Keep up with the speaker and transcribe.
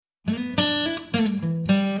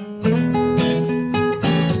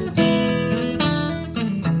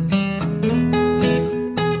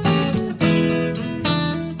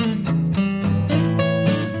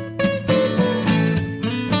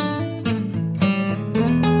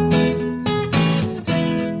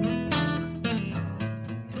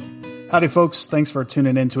Howdy, folks. Thanks for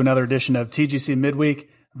tuning in to another edition of TGC Midweek.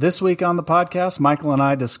 This week on the podcast, Michael and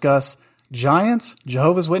I discuss giants,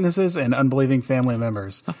 Jehovah's Witnesses, and unbelieving family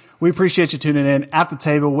members. We appreciate you tuning in. At the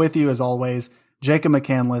table with you, as always, Jacob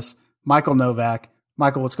McCandless, Michael Novak.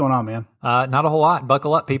 Michael, what's going on, man? Not a whole lot.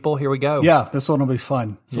 Buckle up, people. Here we go. Yeah, this one will be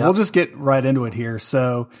fun. So We'll just get right into it here.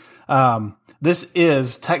 So this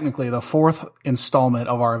is technically the fourth installment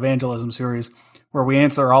of our evangelism series, where we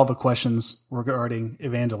answer all the questions regarding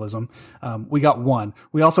evangelism. We got one.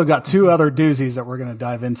 We also got two other doozies that we're going to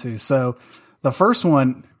dive into. So the first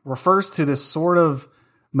one refers to this sort of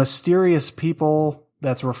mysterious people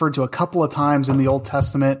that's referred to a couple of times in the Old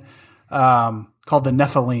Testament, called the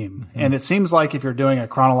Nephilim. Mm-hmm. And it seems like if you're doing a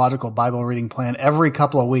chronological Bible reading plan, every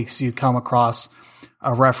couple of weeks you come across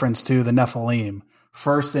a reference to the Nephilim.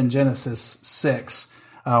 First in Genesis 6,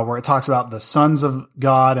 where it talks about the sons of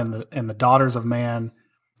God and the daughters of man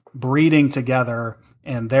breeding together,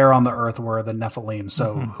 and there on the earth were the Nephilim.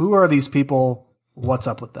 So who are these people? What's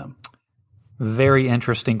up with them? Very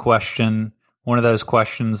interesting question. One of those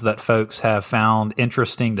questions that folks have found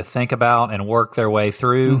interesting to think about and work their way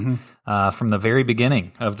through from the very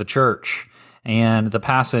beginning of the church. And the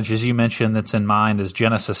passage, as you mentioned, that's in mind is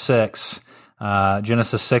Genesis 6.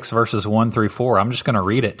 Genesis 6 verses 1 through 4. I'm just going to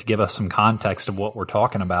read it to give us some context of what we're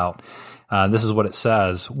talking about. This is what it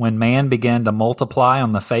says. When man began to multiply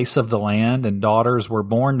on the face of the land and daughters were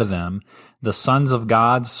born to them, the sons of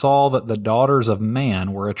God saw that the daughters of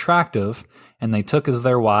man were attractive, and they took as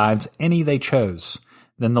their wives any they chose.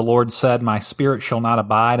 Then the Lord said, My spirit shall not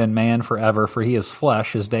abide in man forever, for he is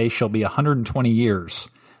flesh. His days shall be 120 years.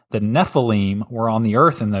 The Nephilim were on the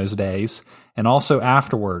earth in those days, and also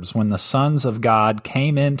afterwards, when the sons of God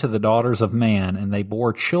came into the daughters of man, and they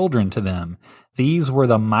bore children to them. These were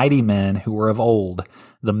the mighty men who were of old,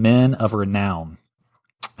 the men of renown.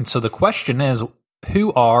 And so the question is,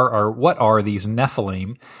 who are or what are these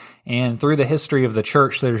Nephilim? And through the history of the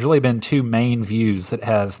church, there's really been two main views that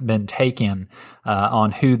have been taken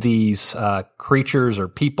on who these creatures or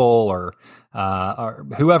people or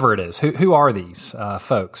whoever it is. Who are these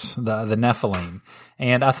folks, the Nephilim?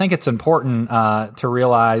 And I think it's important to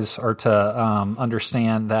realize or to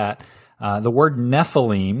understand that the word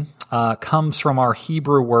Nephilim comes from our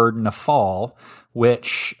Hebrew word nephal,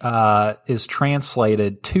 which is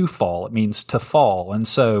translated to fall. It means to fall. And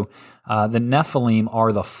so the Nephilim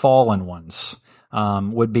are the fallen ones,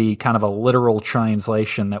 would be kind of a literal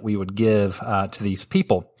translation that we would give to these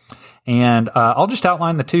people. And I'll just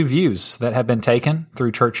outline the two views that have been taken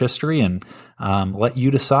through church history and let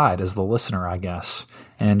you decide as the listener, I guess.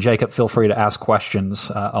 And Jacob, feel free to ask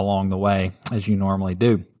questions along the way, as you normally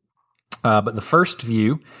do. But the first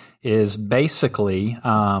view is basically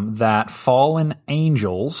that fallen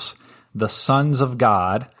angels, the sons of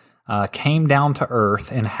God, came down to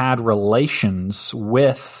earth and had relations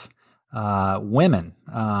with women,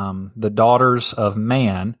 the daughters of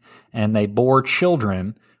man, and they bore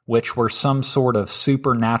children, which were some sort of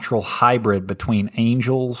supernatural hybrid between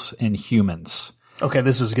angels and humans. Okay,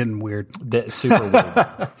 this is getting weird. Super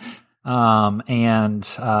weird.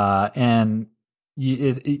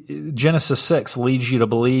 Genesis 6 leads you to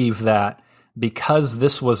believe that because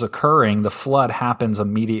this was occurring, the flood happens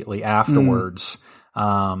immediately afterwards.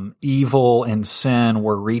 Evil and sin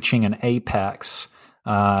were reaching an apex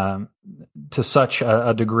to such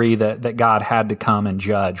a degree that God had to come and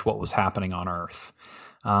judge what was happening on earth.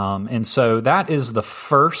 And so that is the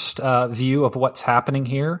first view of what's happening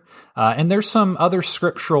here. And there's some other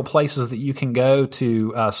scriptural places that you can go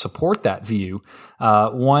to support that view.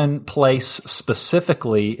 One place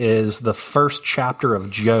specifically is the first chapter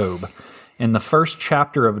of Job. In the first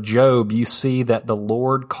chapter of Job, you see that the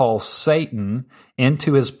Lord calls Satan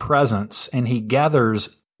into his presence, and he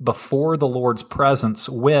gathers before the Lord's presence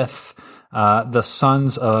with the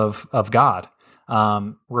sons of God,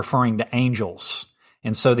 referring to angels.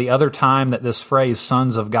 And so the other time that this phrase,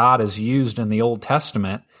 sons of God, is used in the Old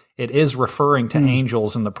Testament, it is referring to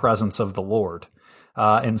angels in the presence of the Lord.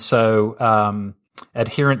 And so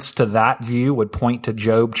adherence to that view would point to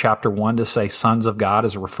Job chapter 1 to say sons of God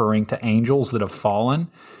is referring to angels that have fallen.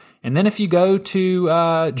 And then if you go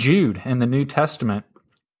to Jude in the New Testament,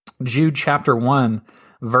 Jude chapter 1,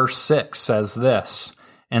 verse 6 says this,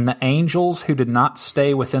 And the angels who did not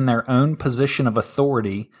stay within their own position of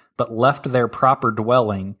authority, but left their proper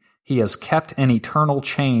dwelling, he has kept in eternal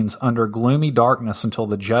chains under gloomy darkness until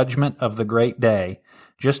the judgment of the great day,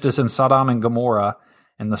 just as in Sodom and Gomorrah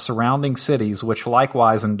and the surrounding cities, which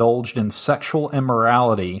likewise indulged in sexual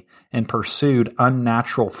immorality and pursued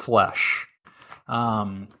unnatural flesh.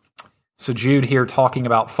 So Jude here talking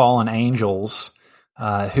about fallen angels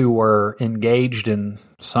who were engaged in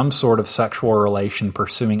some sort of sexual relation,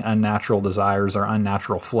 pursuing unnatural desires or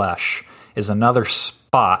unnatural flesh, is another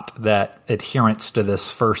spot that adherents to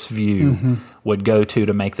this first view would go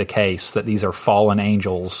to make the case that these are fallen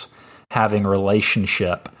angels having a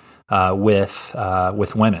relationship with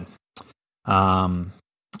women. And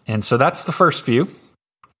so that's the first view.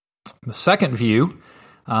 The second view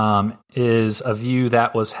is a view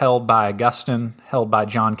that was held by Augustine, held by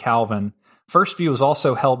John Calvin. First view was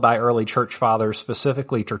also held by early church fathers,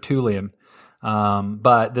 specifically Tertullian.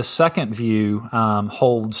 But the second view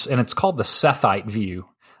holds, and it's called the Sethite view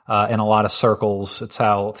in a lot of circles. It's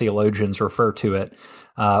how theologians refer to it.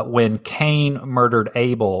 When Cain murdered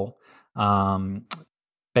Abel,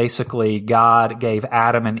 basically God gave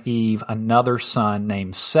Adam and Eve another son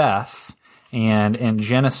named Seth. And in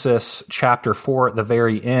Genesis chapter 4 at the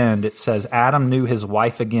very end, it says, Adam knew his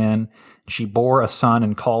wife again. She bore a son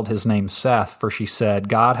and called his name Seth, for she said,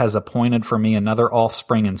 God has appointed for me another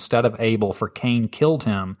offspring instead of Abel, for Cain killed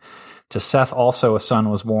him. To Seth also a son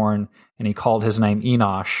was born, and he called his name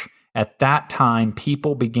Enosh. At that time,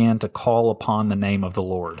 people began to call upon the name of the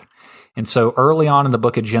Lord. And so early on in the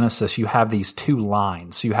book of Genesis, you have these two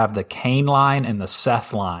lines. You have the Cain line and the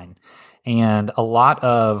Seth line. And a lot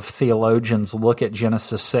of theologians look at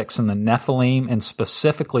Genesis 6 and the Nephilim, and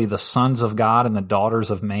specifically the sons of God and the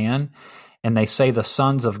daughters of man, and they say the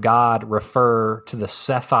sons of God refer to the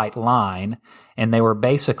Sethite line, and they were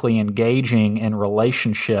basically engaging in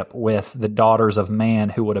relationship with the daughters of man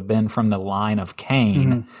who would have been from the line of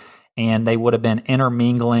Cain, and they would have been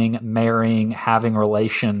intermingling, marrying, having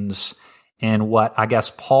relations in what I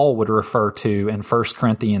guess Paul would refer to in 1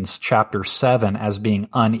 Corinthians chapter 7 as being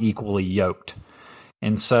unequally yoked.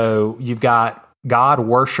 And so you've got God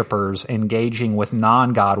worshipers engaging with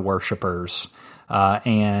non-God worshipers,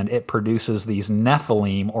 and it produces these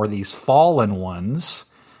Nephilim, or these fallen ones,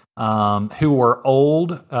 who were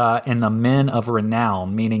old and the men of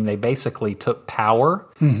renown, meaning they basically took power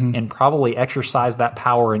and probably exercised that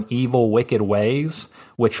power in evil, wicked ways,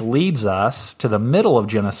 which leads us to the middle of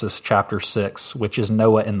Genesis chapter 6, which is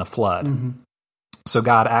Noah and the flood. So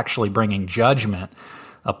God actually bringing judgment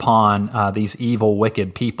upon these evil,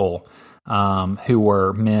 wicked people who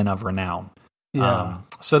were men of renown.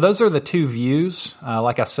 So those are the two views.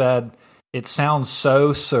 Like I said, it sounds so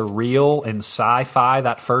surreal and sci-fi,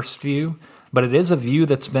 that first view, but it is a view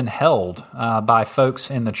that's been held by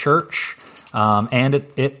folks in the church, and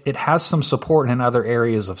it has some support in other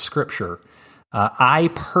areas of Scripture. I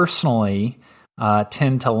personally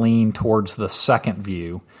tend to lean towards the second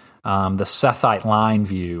view, the Sethite line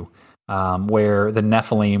view, where the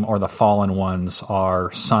Nephilim, or the fallen ones, are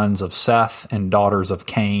sons of Seth and daughters of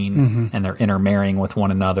Cain, and they're intermarrying with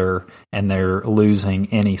one another, and they're losing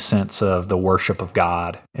any sense of the worship of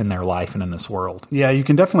God in their life and in this world. Yeah, you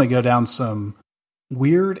can definitely go down some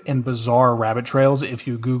weird and bizarre rabbit trails if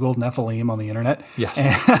you Google Nephilim on the internet. Yes.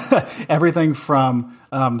 And everything from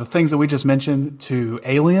the things that we just mentioned to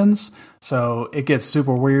aliens. So it gets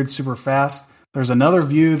super weird, super fast. There's another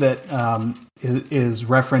view that is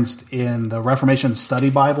referenced in the Reformation Study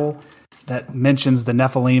Bible that mentions the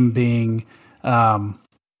Nephilim being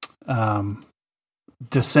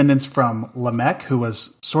descendants from Lamech, who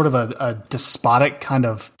was sort of a despotic kind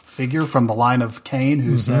of figure from the line of Cain,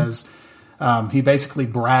 who says, he basically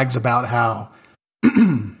brags about how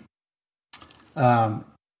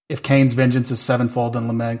if Cain's vengeance is sevenfold, then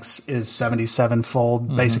Lamech's is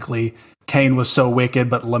 77-fold. Basically, Cain was so wicked,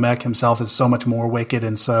 but Lamech himself is so much more wicked,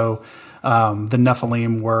 and so the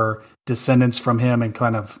Nephilim were descendants from him and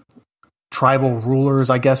kind of tribal rulers,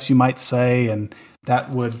 I guess you might say, and that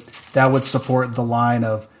would support the line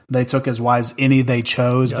of they took as wives any they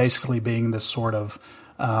chose, basically being this sort of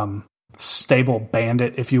stable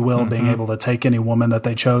bandit, if you will, being able to take any woman that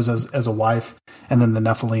they chose as a wife. And then the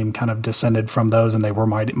Nephilim kind of descended from those, and they were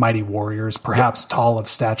mighty warriors, perhaps tall of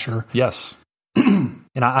stature. Yes.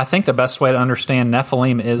 And I think the best way to understand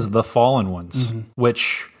Nephilim is the fallen ones,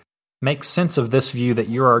 which makes sense of this view that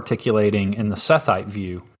you're articulating in the Sethite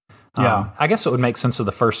view. I guess it would make sense of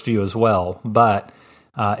the first view as well, but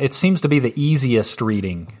it seems to be the easiest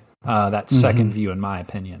reading, that second view, in my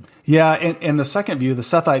opinion. Yeah, and the second view, the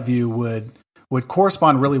Sethite view, would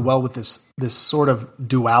correspond really well with this sort of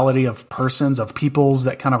duality of persons, of peoples,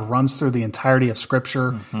 that kind of runs through the entirety of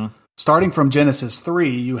Scripture. Starting from Genesis 3,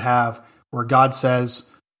 you have where God says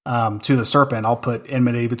to the serpent, I'll put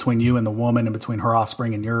enmity between you and the woman, and between her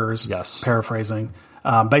offspring and yours. Yes. Paraphrasing.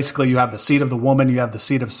 Basically, you have the seed of the woman, you have the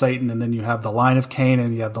seed of Satan, and then you have the line of Cain,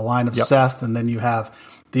 and you have the line of Seth, and then you have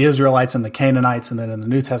the Israelites and the Canaanites, and then in the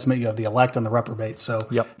New Testament, you have the elect and the reprobate. So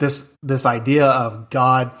this idea of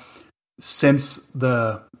God since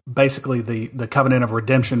basically the covenant of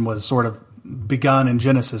redemption was sort of begun in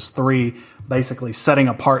Genesis 3, basically setting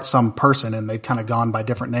apart some person, and they've kind of gone by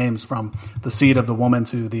different names from the seed of the woman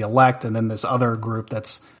to the elect, and then this other group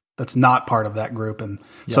that's not part of that group. And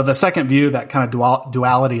so the second view, that kind of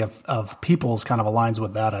duality of peoples kind of aligns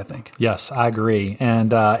with that, I think. Yes, I agree.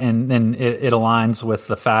 And then it aligns with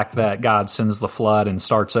the fact that God sends the flood and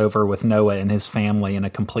starts over with Noah and his family in a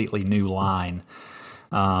completely new line.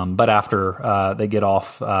 But after they get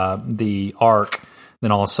off the ark,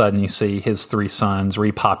 then all of a sudden you see his 3 sons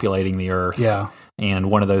repopulating the earth. Yeah. And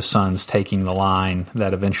one of those sons taking the line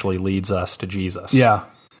that eventually leads us to Jesus. Yeah.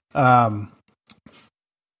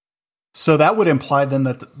 So that would imply then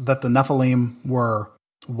that the Nephilim were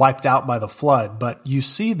wiped out by the flood. But you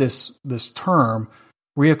see this term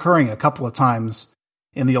reoccurring a couple of times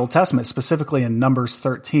in the Old Testament, specifically in Numbers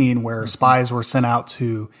 13, where spies were sent out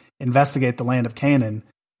to investigate the land of Canaan.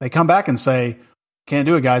 They come back and say, "Can't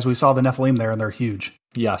do it, guys. We saw the Nephilim there, and they're huge."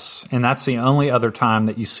 Yes, and that's the only other time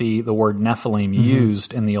that you see the word Nephilim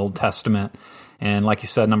used in the Old Testament. And like you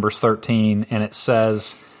said, Numbers 13, and it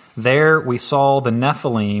says, "There we saw the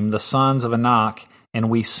Nephilim, the sons of Anak, and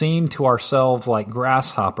we seemed to ourselves like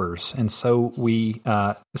grasshoppers, and so we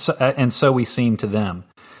seemed to them."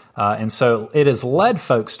 And so it has led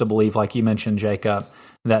folks to believe, like you mentioned, Jacob,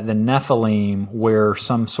 that the Nephilim were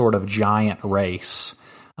some sort of giant race.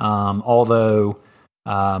 Although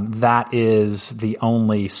that is the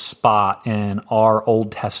only spot in our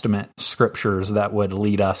Old Testament scriptures that would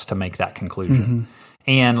lead us to make that conclusion.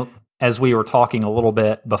 And as we were talking a little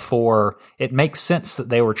bit before, it makes sense that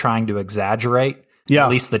they were trying to exaggerate. At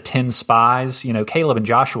least the 10 spies. Caleb and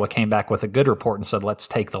Joshua came back with a good report and said, "Let's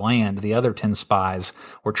take the land." The other 10 spies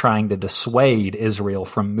were trying to dissuade Israel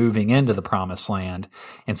from moving into the promised land.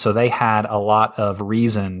 And so they had a lot of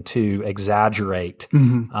reason to exaggerate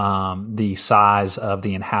the size of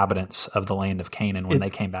the inhabitants of the land of Canaan when they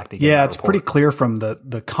came back to give it's pretty clear from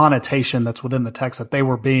the connotation that's within the text that they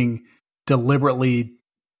were being deliberately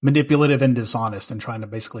manipulative and dishonest and trying to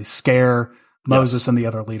basically scare Moses and the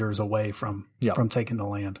other leaders away from taking the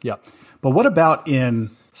land. But what about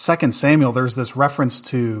in 2 Samuel? There's this reference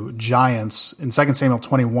to giants in 2 Samuel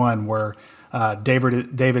 21 where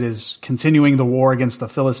David is continuing the war against the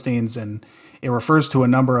Philistines, and it refers to a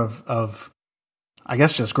number of I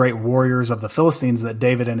guess just great warriors of the Philistines that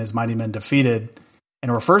David and his mighty men defeated,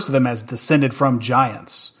 and it refers to them as descended from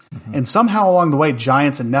giants. And somehow along the way,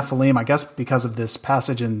 giants and Nephilim, I guess because of this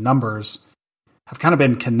passage in Numbers, have kind of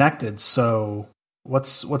been connected. So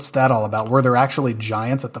what's that all about? Were there actually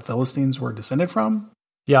giants that the Philistines were descended from?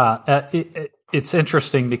 Yeah, it's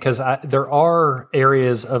interesting because there are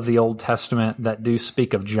areas of the Old Testament that do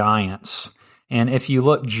speak of giants. And if you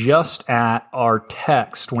look just at our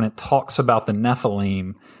text, when it talks about the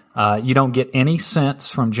Nephilim, you don't get any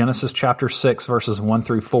sense from Genesis chapter 6, verses 1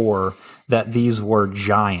 through 4, that these were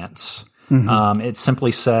giants. It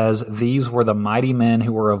simply says, "These were the mighty men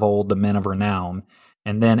who were of old, the men of renown."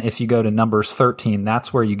 And then if you go to Numbers 13,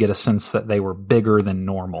 that's where you get a sense that they were bigger than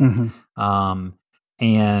normal. A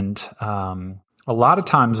lot of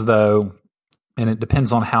times, though, and it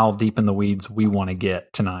depends on how deep in the weeds we want to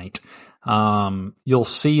get tonight, you'll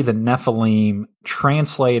see the Nephilim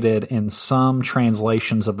translated in some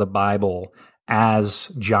translations of the Bible as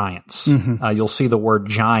giants. You'll see the word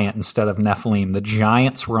giant instead of Nephilim. The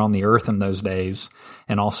giants were on the earth in those days,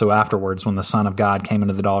 and also afterwards when the Son of God came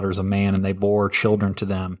into the daughters of man and they bore children to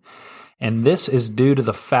them. And this is due to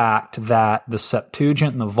the fact that the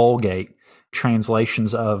Septuagint and the Vulgate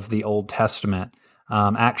translations of the Old Testament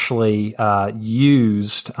actually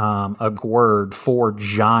used a word for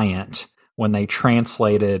giant when they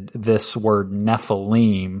translated this word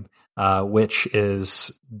Nephilim, which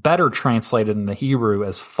is better translated in the Hebrew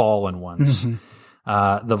as fallen ones.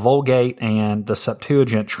 The Vulgate and the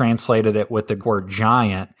Septuagint translated it with the word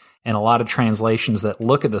giant, and a lot of translations that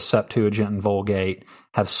look at the Septuagint and Vulgate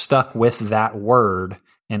have stuck with that word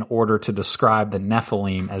in order to describe the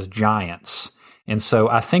Nephilim as giants. And so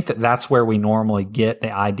I think that that's where we normally get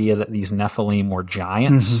the idea that these Nephilim were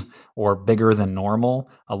giants or bigger than normal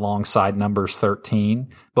alongside Numbers 13.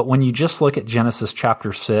 But when you just look at Genesis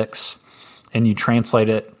chapter 6 and you translate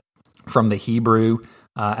it from the Hebrew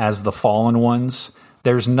as the fallen ones,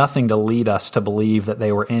 there's nothing to lead us to believe that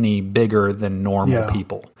they were any bigger than normal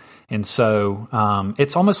people. And so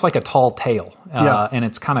it's almost like a tall tale, and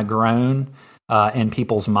it's kind of grown in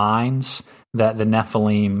people's minds that the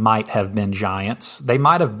Nephilim might have been giants. They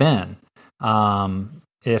might have been.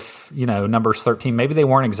 If, Numbers 13, maybe they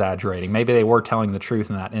weren't exaggerating. Maybe they were telling the truth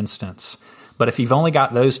in that instance. But if you've only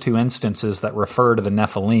got those two instances that refer to the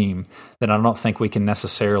Nephilim, then I don't think we can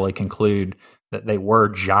necessarily conclude that they were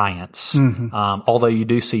giants. Although you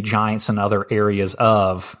do see giants in other areas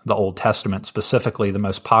of the Old Testament, specifically the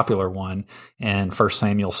most popular one in 1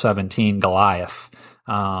 Samuel 17, Goliath.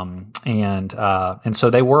 And so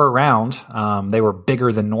they were around. They were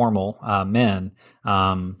bigger than normal men,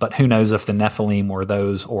 but who knows if the Nephilim were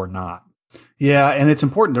those or not. Yeah, and it's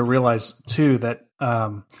important to realize, too, that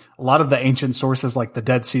a lot of the ancient sources like the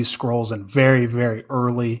Dead Sea Scrolls and very, very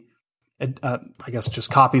early, I guess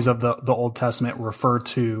just copies of the Old Testament refer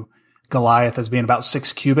to Goliath as being about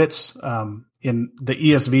 6 cubits. In the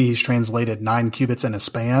ESV, he's translated 9 cubits in a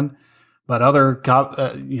span. But other,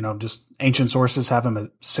 just ancient sources have him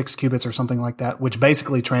at 6 cubits or something like that, which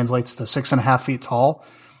basically translates to 6.5 feet tall,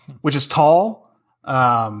 which is tall.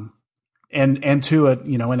 And to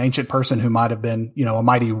an ancient person who might have been, a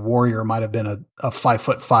mighty warrior, might have been a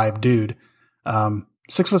 5'5" dude.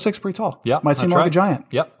 6'6", pretty tall. Yeah. Might seem like a giant.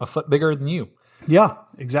 Yep. A foot bigger than you. Yeah,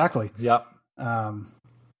 exactly. Yep.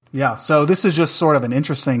 Yeah. So this is just sort of an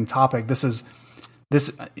interesting topic. This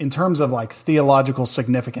in terms of like theological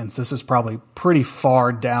significance, this is probably pretty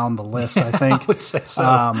far down the list, I think. I would say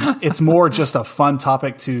so. It's more just a fun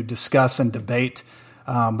topic to discuss and debate.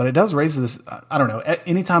 But it does raise this, I don't know,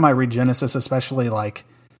 anytime I read Genesis, especially like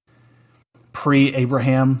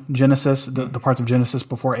pre-Abraham Genesis, the parts of Genesis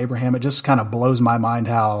before Abraham, it just kind of blows my mind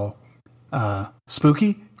how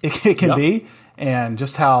spooky it can be and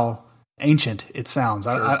just how ancient it sounds.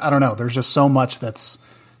 Sure. I don't know. There's just so much that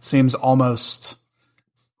seems almost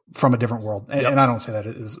from a different world. And I don't say that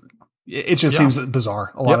it just seems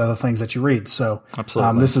bizarre, a lot of the things that you read. So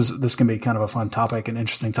absolutely. This can be kind of a fun topic, an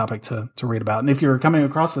interesting topic to read about. And if you're coming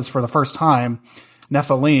across this for the first time,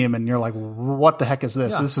 Nephilim, and you're like, what the heck is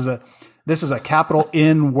this? Yeah. This is a capital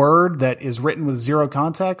N word that is written with zero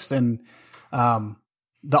context. And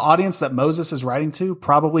the audience that Moses is writing to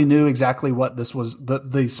probably knew exactly what this was,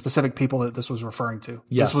 the specific people that this was referring to.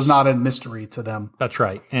 Yes. This was not a mystery to them. That's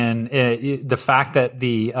right. And the fact that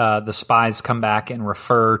the spies come back and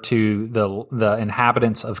refer to the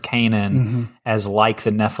inhabitants of Canaan as like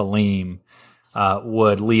the Nephilim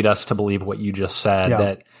would lead us to believe what you just said,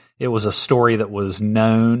 that it was a story that was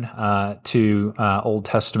known to Old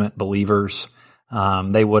Testament believers.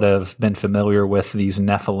 They would have been familiar with these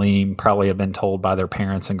Nephilim, probably have been told by their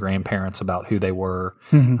parents and grandparents about who they were.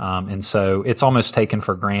 And so it's almost taken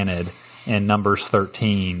for granted in Numbers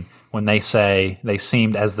 13 when they say they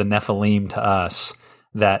seemed as the Nephilim to us,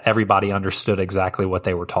 that everybody understood exactly what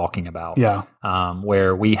they were talking about. Yeah.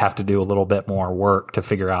 Where we have to do a little bit more work to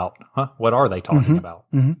figure out, what are they talking about?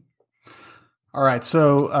 All right,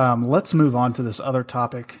 so let's move on to this other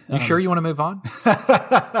topic. You sure you want to move on?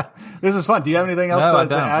 This is fun. Do you have anything else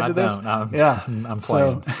to add to this? I'm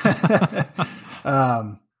playing.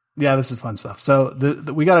 This is fun stuff. So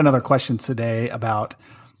we got another question today about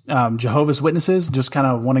Jehovah's Witnesses, just kind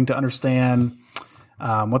of wanting to understand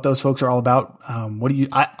what those folks are all about.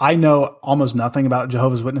 I know almost nothing about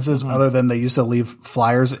Jehovah's Witnesses other than they used to leave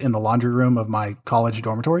flyers in the laundry room of my college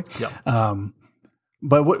dormitory. Yep.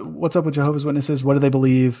 But what's up with Jehovah's Witnesses? What do they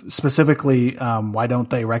believe? Specifically, why don't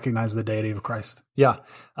they recognize the deity of Christ? Yeah.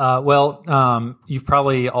 You've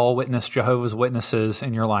probably all witnessed Jehovah's Witnesses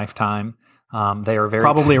in your lifetime. They are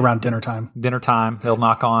probably around dinner time. They'll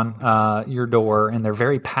knock on your door, and they're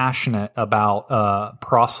very passionate about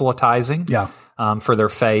proselytizing for their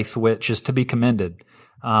faith, which is to be commended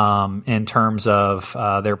in terms of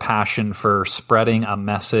their passion for spreading a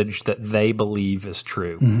message that they believe is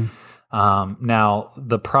true. Now,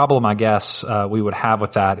 the problem, I guess, we would have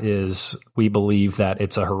with that is we believe that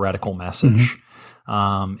it's a heretical message.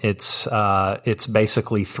 It's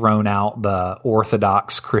basically thrown out the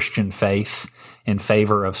Orthodox Christian faith in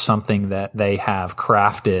favor of something that they have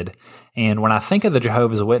crafted. And when I think of the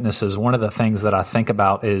Jehovah's Witnesses, one of the things that I think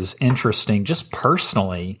about is interesting, just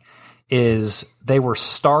personally, is they were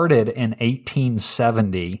started in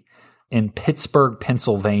 1870 in Pittsburgh,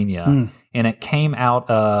 Pennsylvania. And it came out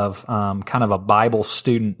of kind of a Bible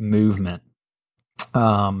student movement.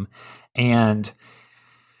 And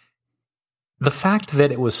the fact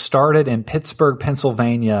that it was started in Pittsburgh,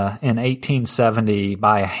 Pennsylvania in 1870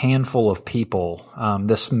 by a handful of people,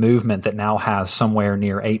 this movement that now has somewhere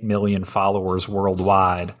near 8 million followers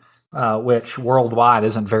worldwide, which worldwide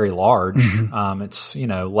isn't very large. It's,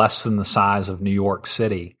 less than the size of New York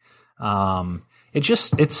City.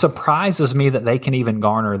 It surprises me that they can even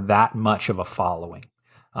garner that much of a following,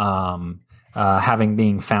 having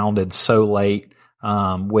been founded so late.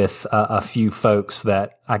 with a few folks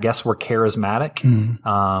that I guess were charismatic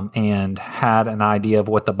and had an idea of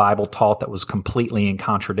what the Bible taught that was completely in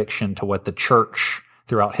contradiction to what the church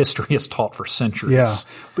throughout history has taught for centuries. Yeah,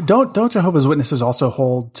 but don't Jehovah's Witnesses also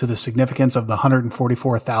hold to the significance of the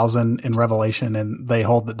 144,000 in Revelation, and they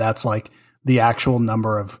hold that that's like the actual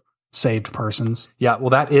number of saved persons? Yeah, well,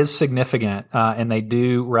 that is significant, and they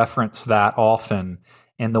do reference that often.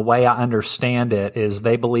 And the way I understand it is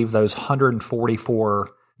they believe those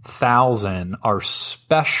 144,000 are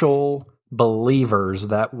special believers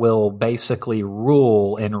that will basically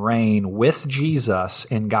rule and reign with Jesus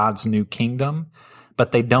in God's new kingdom,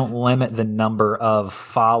 but they don't limit the number of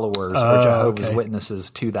followers or Jehovah's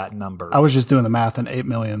Witnesses to that number. I was just doing the math, and 8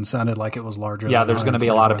 million sounded like it was larger. Yeah, there's going to be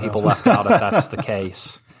a lot of people left out if that's the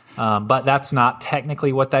case. But that's not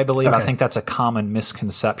technically what they believe. Okay. I think that's a common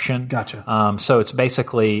misconception. Gotcha. So it's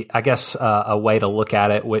basically, I guess, a way to look at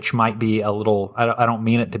it, which might be a little, I don't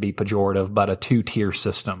mean it to be pejorative, but a two-tier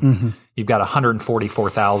system. Mm-hmm. You've got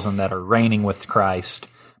 144,000 that are reigning with Christ,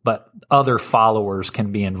 but other followers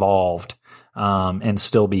can be involved and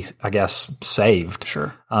still be, I guess, saved.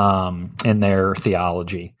 Sure. In their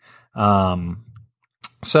theology.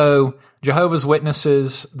 So Jehovah's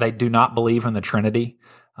Witnesses, they do not believe in the Trinity.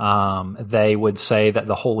 They would say that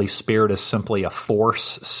the Holy Spirit is simply a force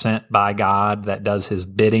sent by God that does his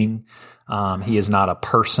bidding. He is not a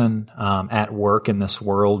person at work in this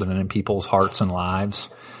world and in people's hearts and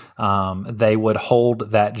lives. They would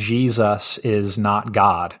hold that Jesus is not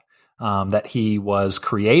God, that he was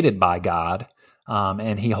created by God,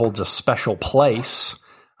 and he holds a special place.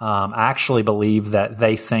 I actually believe that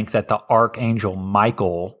they think that the Archangel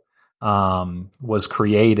Michael was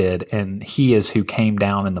created, and he is who came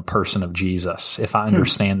down in the person of Jesus, if I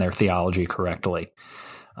understand their theology correctly.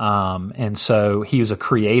 And so he was a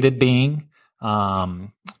created being,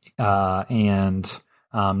 and not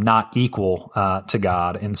equal to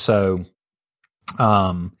God. And so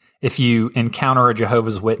if you encounter a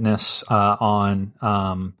Jehovah's Witness during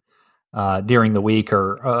the week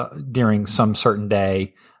or during some certain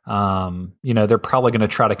day, they're probably going to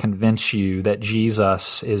try to convince you that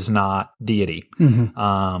Jesus is not deity,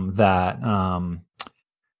 that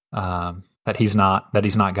he's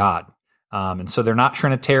not God. And so they're not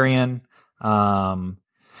Trinitarian.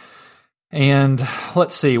 And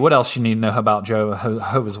let's see, what else you need to know about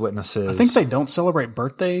Jehovah's Witnesses? I think they don't celebrate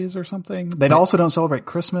birthdays or something. They also don't celebrate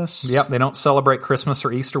Christmas. Yep, they don't celebrate Christmas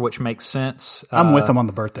or Easter, which makes sense. I'm with them on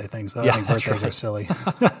the birthday things, though. I think birthdays are silly.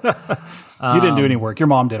 You didn't do any work. Your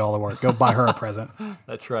mom did all the work. Go buy her a present.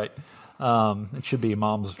 That's right. It should be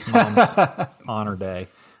mom's honor day.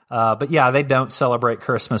 But yeah, they don't celebrate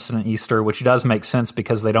Christmas and Easter, which does make sense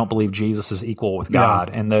because they don't believe Jesus is equal with God.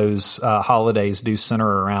 Yeah. And those holidays do center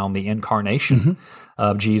around the incarnation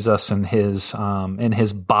of Jesus and his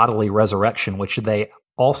bodily resurrection, which they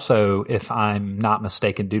also, if I'm not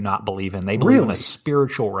mistaken, do not believe in. They believe in a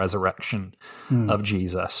spiritual resurrection of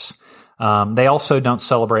Jesus. They also don't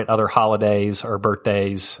celebrate other holidays or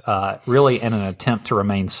birthdays, really in an attempt to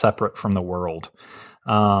remain separate from the world.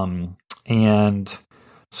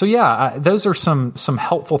 So yeah, those are some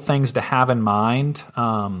helpful things to have in mind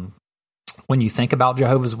when you think about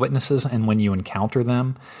Jehovah's Witnesses and when you encounter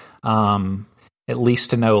them, at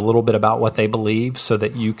least to know a little bit about what they believe so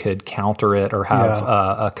that you could counter it or have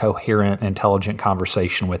a coherent, intelligent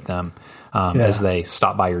conversation with them as they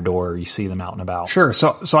stop by your door or you see them out and about. Sure.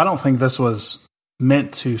 So I don't think this was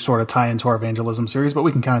meant to sort of tie into our evangelism series, but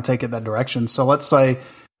we can kind of take it that direction. So let's say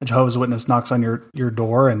a Jehovah's Witness knocks on your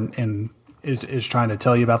door and is trying to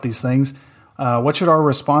tell you about these things. What should our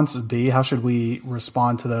response be? How should we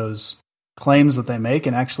respond to those claims that they make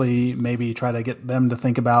and actually maybe try to get them to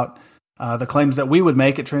think about the claims that we would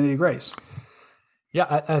make at Trinity Grace?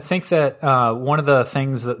 Yeah, I think that one of the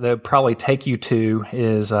things that they'll probably take you to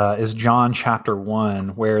is John chapter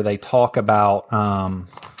 1, where they talk about, I'll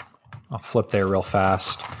flip there real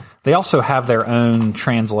fast. They also have their own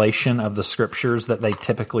translation of the scriptures that they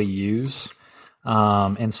typically use.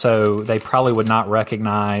 And so they probably would not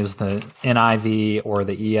recognize the NIV or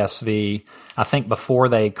the ESV. I think before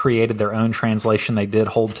they created their own translation, they did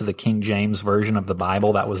hold to the King James version of the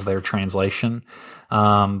Bible. That was their translation.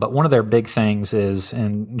 But one of their big things is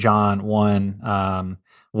in John 1,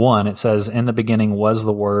 it says, "In the beginning was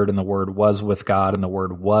the Word, and the Word was with God, and the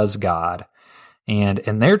Word was God." And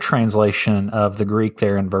in their translation of the Greek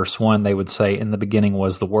there in verse 1, they would say, "In the beginning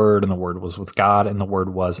was the Word, and the Word was with God, and the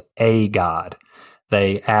Word was a God."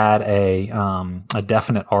 They add a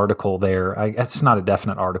definite article there. It's not a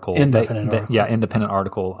definite article. Independent article. Independent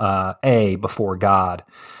article, a before God.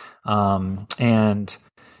 And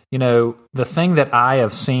the thing that I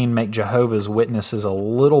have seen make Jehovah's Witnesses a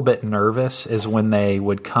little bit nervous is when they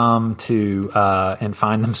would come to and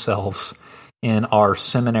find themselves in our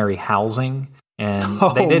seminary housing, and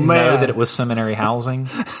they didn't know that it was seminary housing,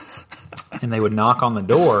 and they would knock on the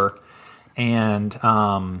door, and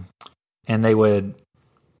they would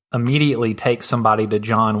immediately take somebody to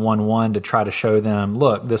John 1:1 to try to show them,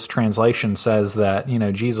 look, this translation says that,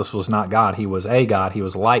 Jesus was not God. He was a God. He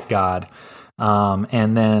was like God.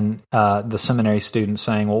 And then the seminary students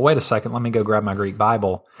saying, well, wait a second, let me go grab my Greek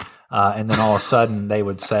Bible. And then all of a sudden they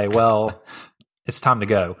would say, well, it's time to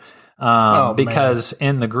go. Because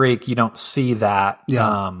in the Greek, you don't see that,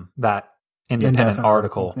 that independent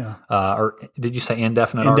article. Yeah. Or did you say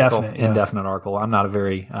indefinite article? Yeah. Indefinite article. I'm not a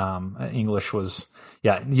very, English was,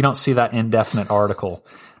 you don't see that indefinite article.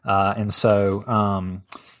 And so,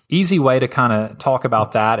 easy way to kind of talk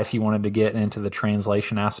about that if you wanted to get into the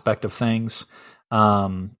translation aspect of things.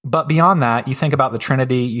 But beyond that, you think about the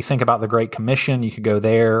Trinity, you think about the Great Commission, you could go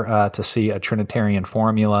there to see a Trinitarian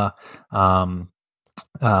formula.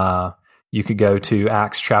 You could go to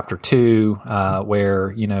Acts chapter 2,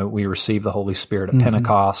 where, we receive the Holy Spirit at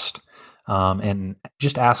Pentecost, and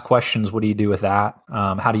just ask questions. What do you do with that?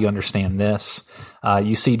 How do you understand this?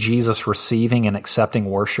 You see Jesus receiving and accepting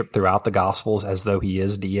worship throughout the Gospels as though he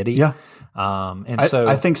is deity. Yeah.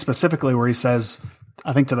 I think specifically where he says,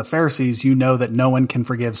 I think to the Pharisees, that no one can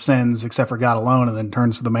forgive sins except for God alone, and then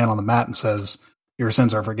turns to the man on the mat and says, your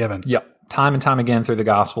sins are forgiven. Yep. Time and time again through the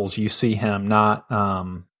Gospels, you see him not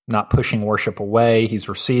pushing worship away. He's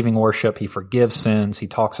receiving worship. He forgives sins. He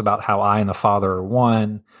talks about how I and the Father are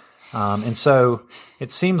one. And so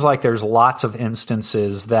it seems like there's lots of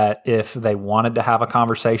instances that if they wanted to have a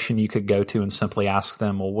conversation, you could go to and simply ask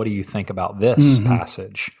them, well, what do you think about this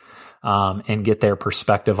passage? And get their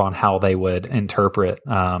perspective on how they would interpret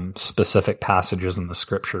specific passages in the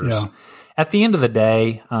Scriptures. Yeah. At the end of the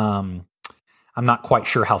day, I'm not quite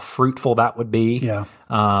sure how fruitful that would be. Yeah.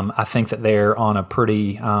 I think that they're on a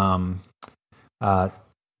pretty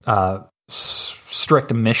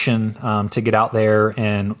strict mission to get out there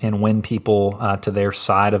and win people to their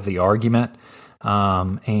side of the argument.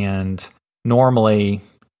 And normally,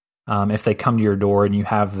 if they come to your door and you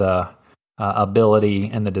have the ability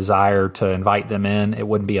and the desire to invite them in, it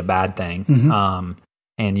wouldn't be a bad thing.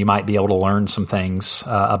 And you might be able to learn some things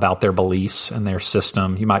about their beliefs and their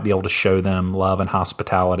system. You might be able to show them love and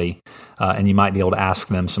hospitality, and you might be able to ask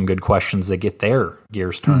them some good questions that get their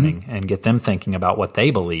gears turning and get them thinking about what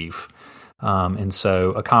they believe. And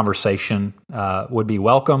so a conversation would be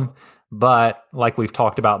welcome, but like we've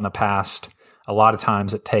talked about in the past, a lot of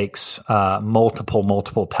times it takes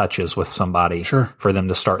multiple touches with somebody for them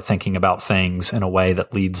to start thinking about things in a way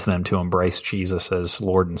that leads them to embrace Jesus as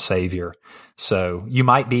Lord and Savior. So you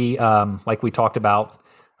might be, like we talked about,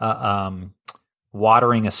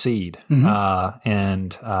 watering a seed,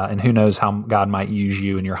 and who knows how God might use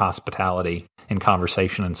you in your hospitality in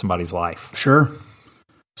conversation in somebody's life. Sure.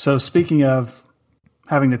 So speaking of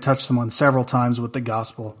having to touch someone several times with the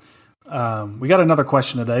gospel, we got another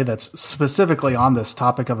question today that's specifically on this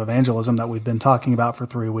topic of evangelism that we've been talking about for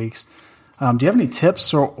 3 weeks. Do you have any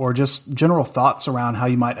tips or just general thoughts around how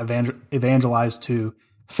you might evangelize to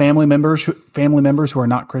family members who are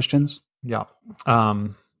not Christians? Yeah.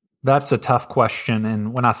 That's a tough question.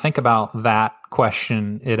 And when I think about that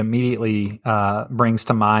question, it immediately brings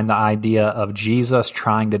to mind the idea of Jesus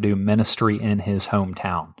trying to do ministry in his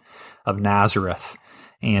hometown of Nazareth.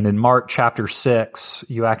 And in Mark chapter 6,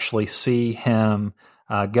 you actually see him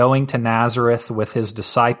going to Nazareth with his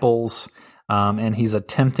disciples, and he's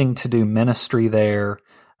attempting to do ministry there.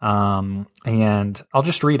 And I'll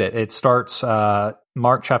just read it. It starts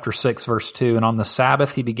Mark chapter 6, verse 2, and on the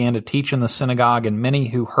Sabbath he began to teach in the synagogue, and many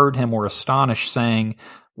who heard him were astonished, saying,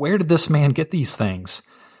 "Where did this man get these things?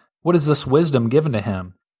 What is this wisdom given to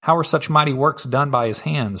him? How are such mighty works done by his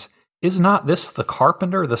hands? Is not this the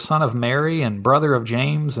carpenter, the son of Mary, and brother of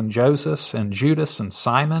James, and Joseph, and Judas, and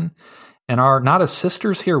Simon? And are not his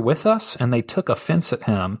sisters here with us?" And they took offense at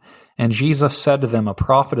him. And Jesus said to them, "A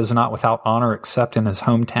prophet is not without honor except in his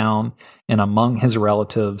hometown, and among his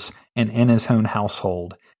relatives, and in his own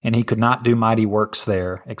household. And he could not do mighty works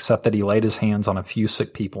there, except that he laid his hands on a few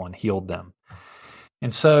sick people and healed them."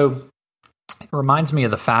 And so it reminds me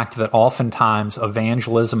of the fact that oftentimes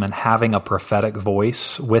evangelism and having a prophetic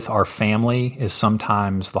voice with our family is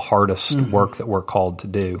sometimes the hardest work that we're called to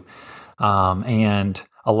do. And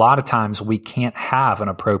a lot of times we can't have an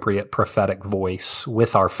appropriate prophetic voice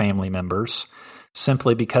with our family members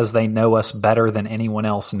simply because they know us better than anyone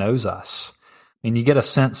else knows us. And you get a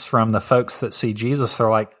sense from the folks that see Jesus, they're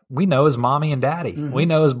like, we know his mommy and daddy. We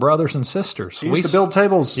know his brothers and sisters. He used to build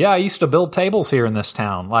tables. Yeah, I used to build tables here in this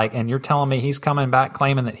town. Like, and you're telling me he's coming back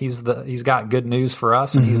claiming that he's got good news for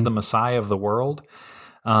us and he's the Messiah of the world.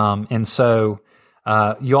 And so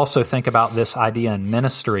you also think about this idea in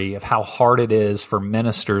ministry of how hard it is for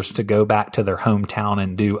ministers to go back to their hometown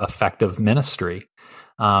and do effective ministry.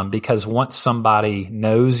 Because once somebody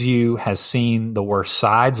knows you, has seen the worst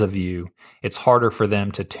sides of you, it's harder for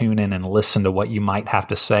them to tune in and listen to what you might have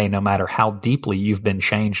to say, no matter how deeply you've been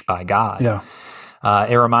changed by God. Yeah.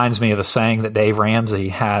 It reminds me of a saying that Dave Ramsey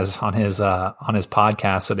has on his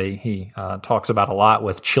podcast that he talks about a lot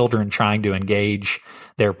with children trying to engage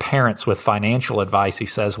their parents with financial advice. He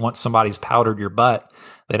says, once somebody's powdered your butt,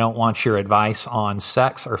 they don't want your advice on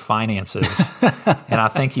sex or finances. And I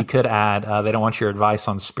think you could add, they don't want your advice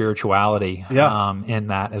on spirituality in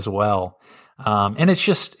that as well. And it's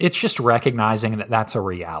just recognizing that that's a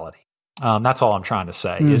reality. That's all I'm trying to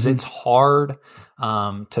say is it's hard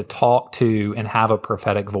to talk to and have a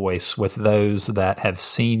prophetic voice with those that have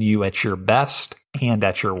seen you at your best and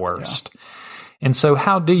at your worst. Yeah. And so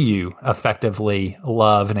how do you effectively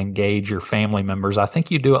love and engage your family members? I think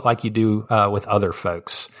you do it like you do with other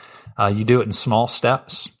folks. You do it in small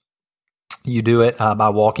steps. You do it by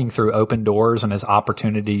walking through open doors and as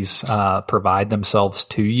opportunities provide themselves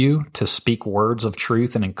to you to speak words of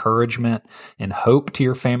truth and encouragement and hope to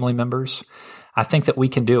your family members. I think that we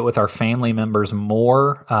can do it with our family members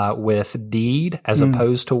more with deed as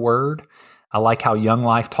opposed to word. I like how Young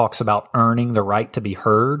Life talks about earning the right to be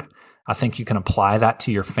heard. I think you can apply that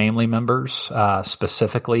to your family members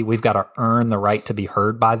specifically. We've got to earn the right to be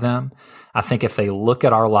heard by them. I think if they look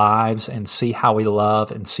at our lives and see how we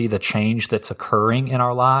love and see the change that's occurring in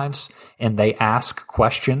our lives, and they ask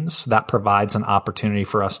questions, that provides an opportunity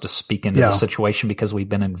for us to speak into the situation because we've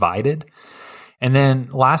been invited. And then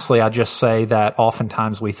lastly, I just say that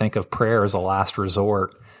oftentimes we think of prayer as a last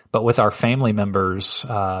resort, but with our family members,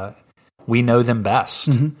 we know them best.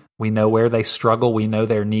 We know where they struggle. We know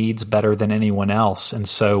their needs better than anyone else. And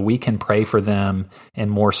so we can pray for them in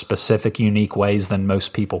more specific, unique ways than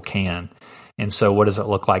most people can. And so what does it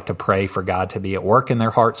look like to pray for God to be at work in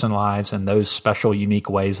their hearts and lives in those special, unique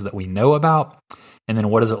ways that we know about? And then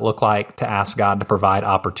what does it look like to ask God to provide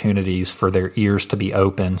opportunities for their ears to be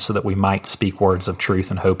open so that we might speak words of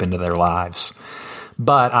truth and hope into their lives?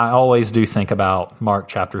 But I always do think about Mark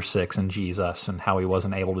chapter 6 and Jesus and how he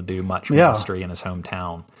wasn't able to do much ministry in his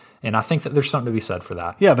hometown. And I think that there's something to be said for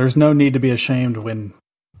that. Yeah, there's no need to be ashamed when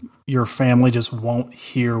your family just won't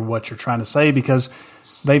hear what you're trying to say because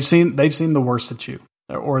they've seen the worst at you,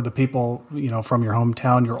 or the people, from your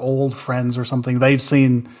hometown, your old friends or something. They've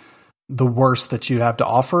seen the worst that you have to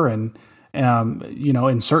offer, and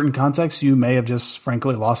in certain contexts, you may have just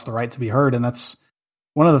frankly lost the right to be heard, and that's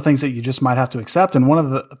one of the things that you just might have to accept. And one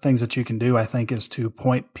of the things that you can do, I think, is to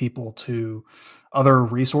point people to other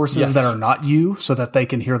resources that are not you so that they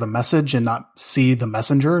can hear the message and not see the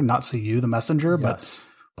messenger, not see you, the messenger, but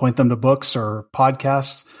point them to books or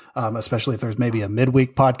podcasts, especially if there's maybe a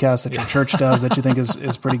midweek podcast that your church does that you think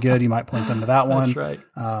is pretty good. You might point them to that one. That's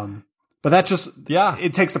right. But that just,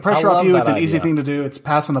 it takes the pressure off you. It's an easy thing to do. It's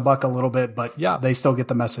passing the buck a little bit, but they still get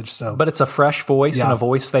the message. But it's a fresh voice and a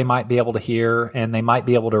voice they might be able to hear, and they might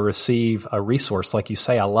be able to receive a resource. Like you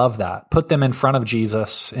say, I love that. Put them in front of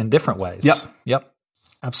Jesus in different ways. Yep.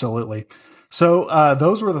 Absolutely. So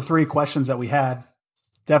those were the 3 questions that we had.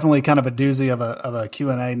 Definitely kind of a doozy of a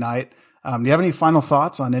Q&A night. Do you have any final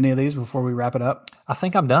thoughts on any of these before we wrap it up? I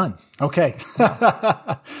think I'm done. Okay.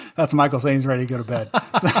 That's Michael saying he's ready to go to bed.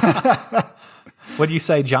 What do you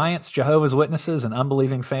say? Giants, Jehovah's Witnesses, and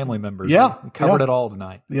unbelieving family members. Yeah. We covered it all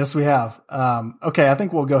tonight. Yes, we have. Okay. I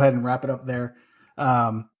think we'll go ahead and wrap it up there.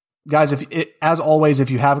 Guys, as always,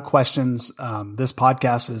 if you have questions, this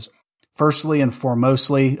podcast is firstly and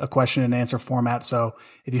foremostly a question and answer format. So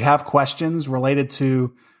if you have questions related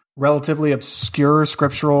to relatively obscure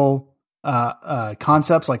scriptural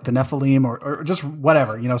concepts like the Nephilim or just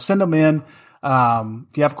whatever, send them in.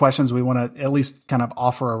 If you have questions, we want to at least kind of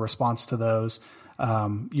offer a response to those.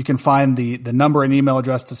 You can find the number and email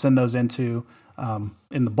address to send those into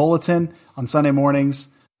in the bulletin on Sunday mornings.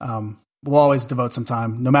 We'll always devote some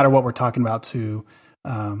time, no matter what we're talking about, to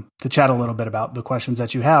chat a little bit about the questions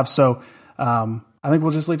that you have. So I think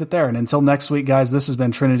we'll just leave it there. And until next week, guys, this has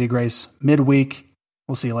been Trinity Grace Midweek.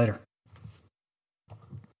 We'll see you later.